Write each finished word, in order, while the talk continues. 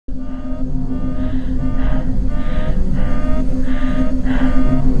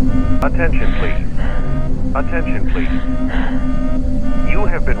Attention please. Attention please. You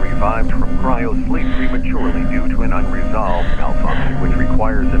have been revived from cryo-sleep prematurely due to an unresolved malfunction which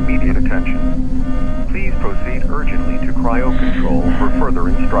requires immediate attention. Please proceed urgently to cryo control for further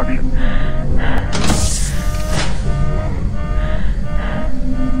instructions.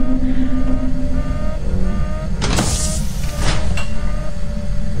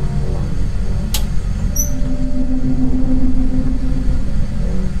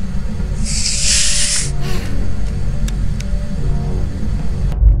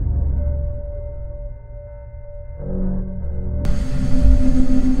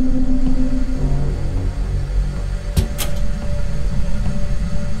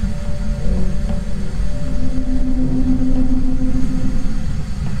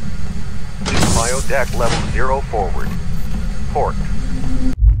 Deck level 0 forward. Port.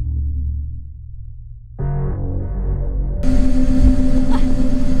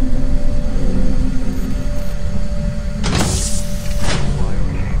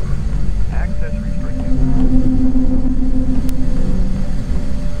 Access restricted.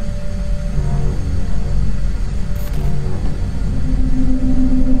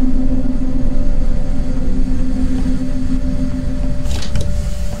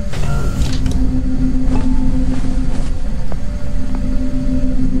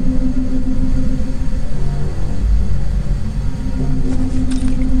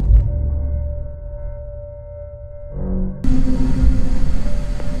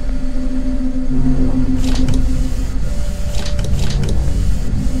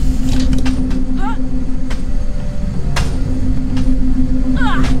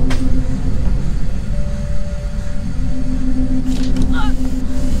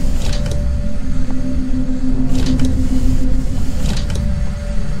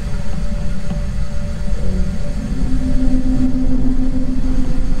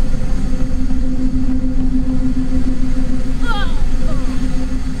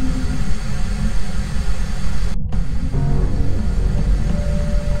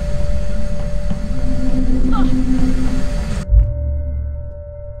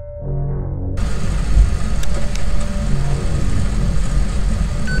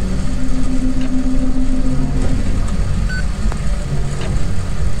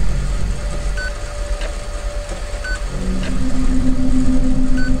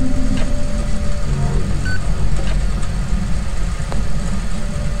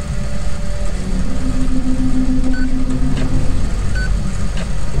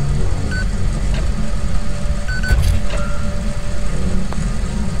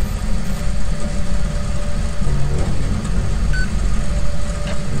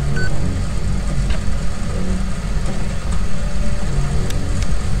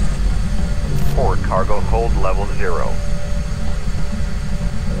 Cargo hold level 0.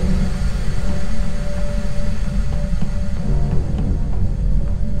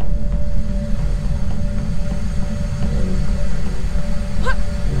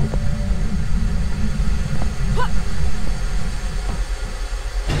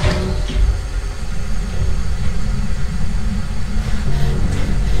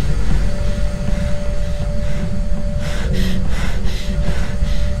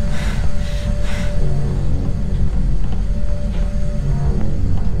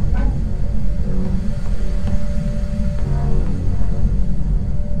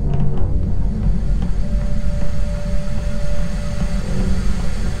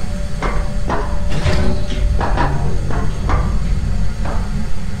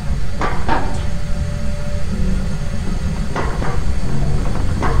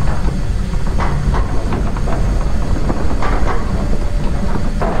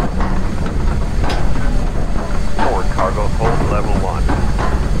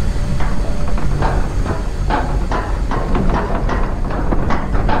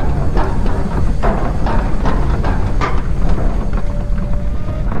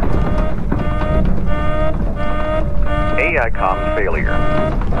 Comms failure.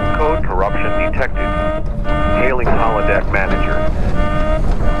 Code corruption detected. Hailing holodeck manager.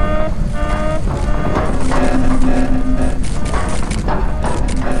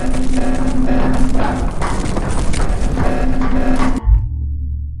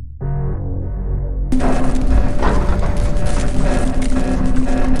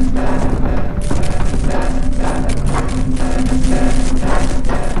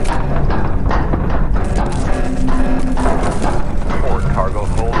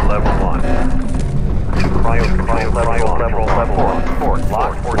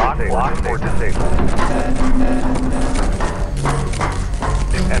 Locked or disabled.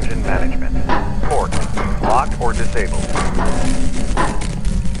 Engine management. Port. Locked or disabled.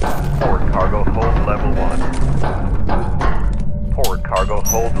 Port cargo hold level 1. Port cargo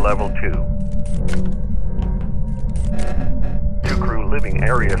hold level 2. To crew living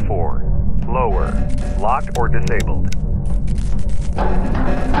area 4. Lower. Locked or disabled.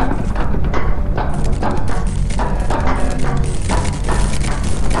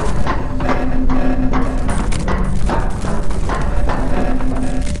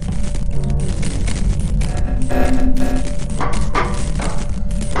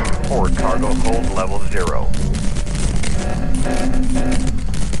 Port cargo hold level 0.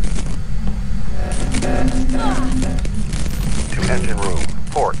 To engine room.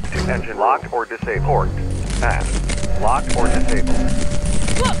 Port. To engine locked or disabled. Port. Aft. Locked or disabled.